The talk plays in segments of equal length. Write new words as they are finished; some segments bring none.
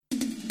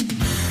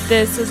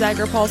This is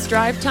AgriPulse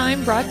Drive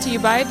Time, brought to you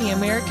by the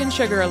American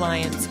Sugar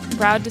Alliance.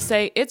 Proud to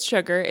say its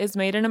sugar is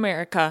made in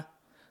America.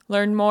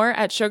 Learn more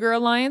at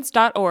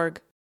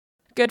sugaralliance.org.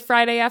 Good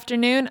Friday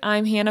afternoon,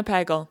 I'm Hannah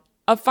Pagel.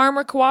 A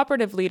farmer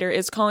cooperative leader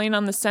is calling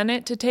on the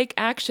Senate to take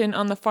action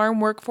on the Farm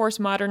Workforce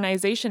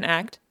Modernization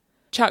Act.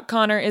 Chuck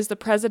Connor is the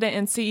president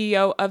and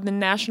CEO of the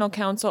National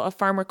Council of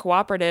Farmer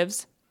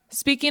Cooperatives.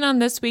 Speaking on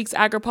this week's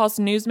AgriPulse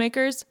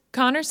Newsmakers,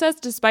 Connor says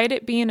despite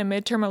it being a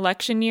midterm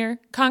election year,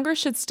 Congress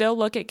should still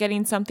look at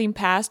getting something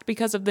passed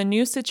because of the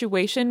new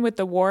situation with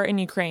the war in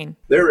Ukraine.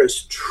 There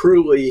is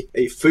truly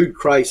a food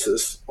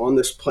crisis on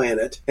this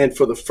planet, and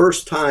for the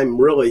first time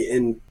really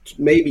in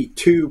maybe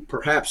 2,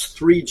 perhaps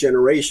 3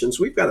 generations,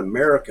 we've got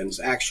Americans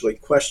actually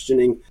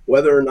questioning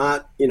whether or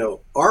not,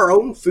 our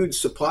own food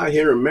supply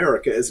here in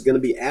America is going to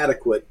be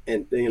adequate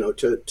and,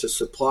 to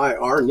supply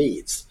our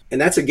needs. And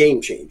that's a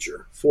game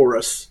changer for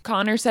us.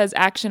 Connor says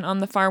action on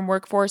the Farm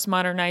Workforce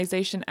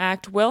Modernization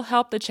Act will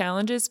help the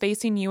challenges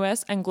facing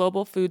U.S. and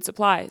global food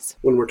supplies.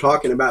 When we're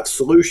talking about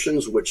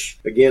solutions, which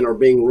again are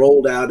being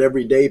rolled out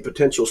every day,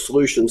 potential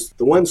solutions,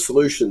 the one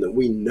solution that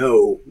we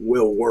know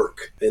will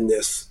work in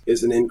this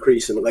is an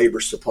increase in labor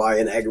supply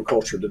in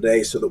agriculture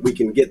today so that we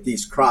can get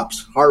these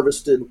crops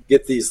harvested,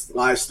 get these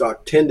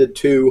livestock tended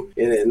to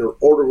in an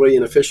orderly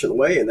and efficient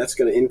way, and that's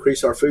going to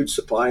increase our food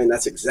supply, and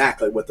that's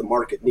exactly what the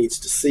market needs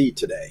to see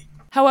today.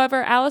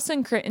 However,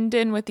 Allison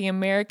Crittenden with the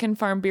American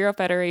Farm Bureau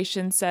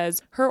Federation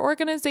says her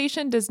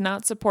organization does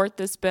not support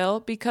this bill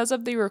because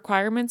of the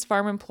requirements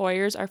farm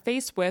employers are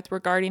faced with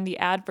regarding the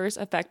adverse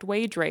effect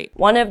wage rate.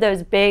 One of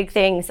those big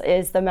things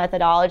is the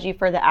methodology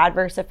for the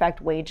adverse effect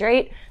wage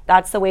rate.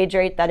 That's the wage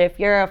rate that if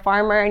you're a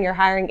farmer and you're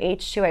hiring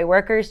H-2A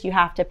workers, you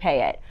have to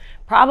pay it.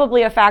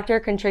 Probably a factor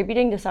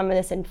contributing to some of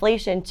this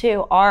inflation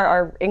too are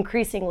our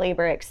increasing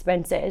labor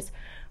expenses.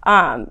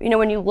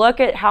 When you look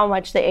at how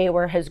much the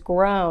AWR has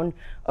grown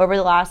over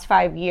the last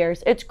 5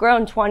 years, it's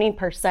grown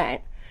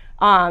 20%.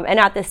 And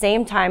at the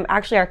same time,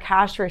 actually our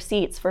cash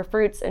receipts for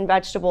fruits and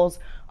vegetables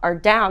are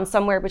down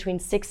somewhere between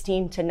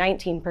 16 to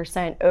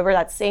 19% over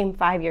that same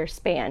 5-year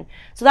span.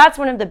 So that's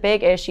one of the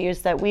big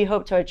issues that we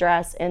hope to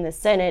address in the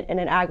Senate in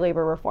an ag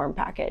labor reform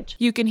package.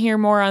 You can hear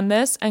more on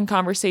this and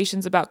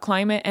conversations about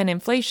climate and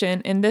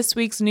inflation in this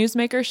week's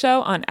Newsmaker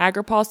Show on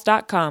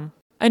agripulse.com.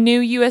 A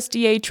new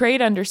USDA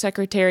trade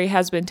undersecretary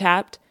has been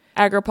tapped.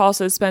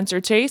 AgriPulse's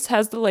Spencer Chase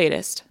has the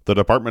latest. The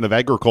Department of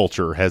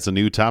Agriculture has a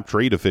new top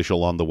trade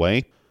official on the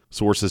way.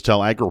 Sources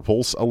tell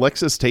AgriPulse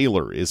Alexis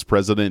Taylor is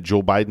President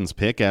Joe Biden's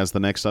pick as the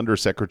next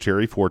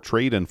Undersecretary for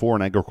Trade and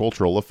Foreign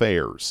Agricultural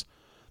Affairs.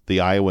 The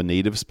Iowa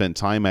native spent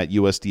time at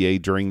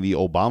USDA during the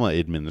Obama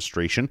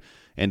administration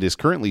and is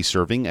currently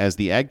serving as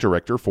the Ag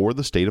Director for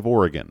the state of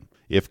Oregon.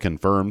 If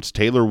confirmed,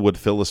 Taylor would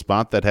fill a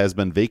spot that has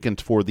been vacant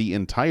for the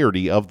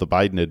entirety of the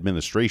Biden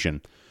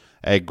administration.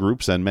 Ag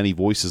groups and many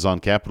voices on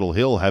Capitol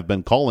Hill have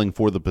been calling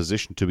for the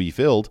position to be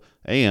filled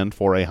and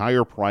for a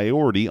higher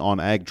priority on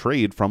ag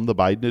trade from the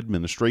Biden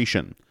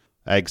administration.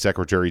 Ag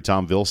Secretary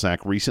Tom Vilsack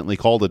recently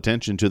called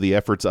attention to the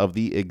efforts of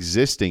the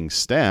existing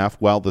staff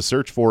while the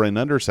search for an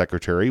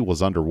undersecretary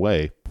was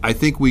underway. I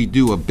think we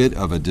do a bit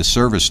of a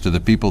disservice to the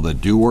people that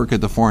do work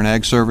at the Foreign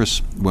Ag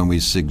Service when we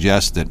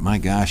suggest that, my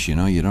gosh, you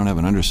don't have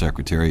an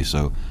undersecretary,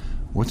 so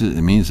what does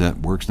it mean that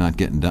work's not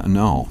getting done?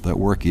 No, that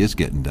work is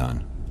getting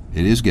done.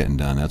 It is getting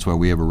done. That's why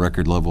we have a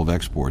record level of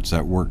exports.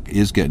 That work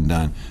is getting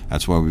done.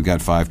 That's why we've got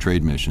 5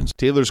 trade missions.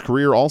 Taylor's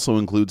career also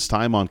includes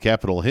time on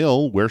Capitol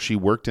Hill, where she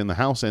worked in the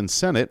House and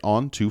Senate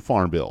on 2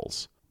 farm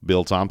bills.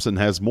 Bill Thompson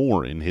has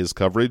more in his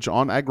coverage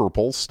on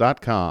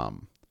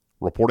agripulse.com.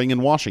 Reporting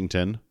in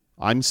Washington,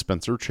 I'm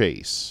Spencer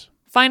Chase.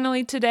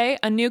 Finally today,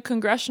 a new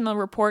congressional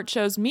report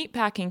shows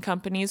meatpacking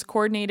companies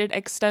coordinated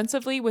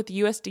extensively with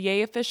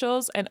USDA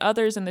officials and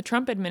others in the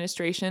Trump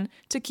administration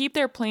to keep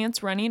their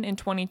plants running in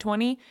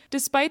 2020,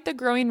 despite the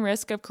growing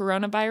risk of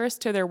coronavirus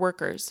to their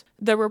workers.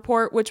 The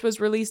report, which was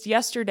released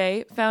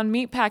yesterday, found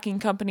meatpacking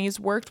companies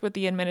worked with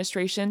the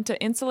administration to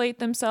insulate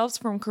themselves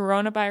from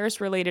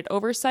coronavirus-related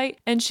oversight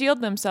and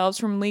shield themselves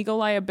from legal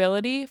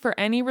liability for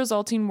any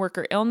resulting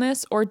worker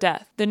illness or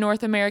death. The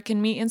North American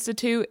Meat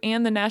Institute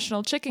and the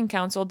National Chicken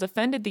Council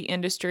defended the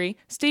industry,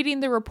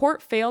 stating the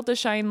report failed to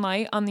shine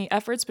light on the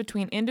efforts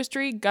between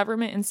industry,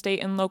 government, and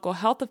state and local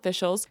health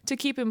officials to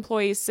keep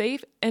employees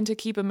safe and to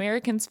keep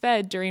Americans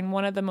fed during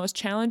one of the most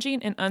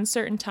challenging and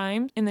uncertain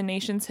times in the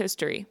nation's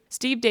history.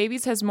 Steve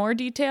Davies has more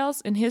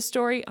details in his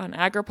story on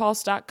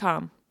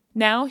agripulse.com.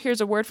 Now,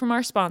 here's a word from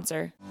our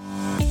sponsor.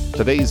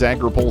 Today's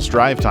AgriPulse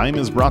Drive Time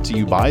is brought to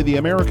you by the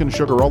American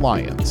Sugar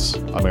Alliance.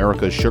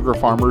 America's sugar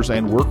farmers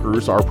and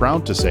workers are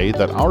proud to say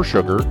that our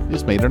sugar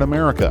is made in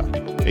America.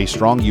 A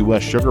strong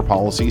U.S. sugar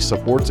policy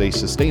supports a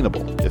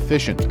sustainable,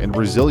 efficient, and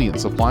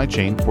resilient supply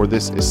chain for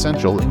this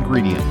essential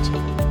ingredient.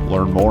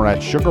 Learn more at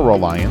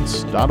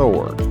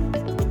sugaralliance.org.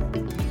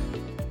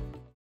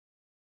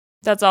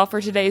 That's all for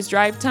today's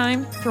Drive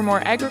Time. For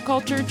more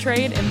agriculture,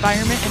 trade,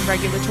 environment, and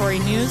regulatory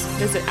news,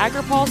 visit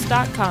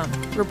agripulse.com.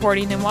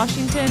 Reporting in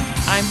Washington,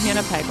 I'm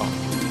Hannah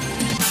Pagel.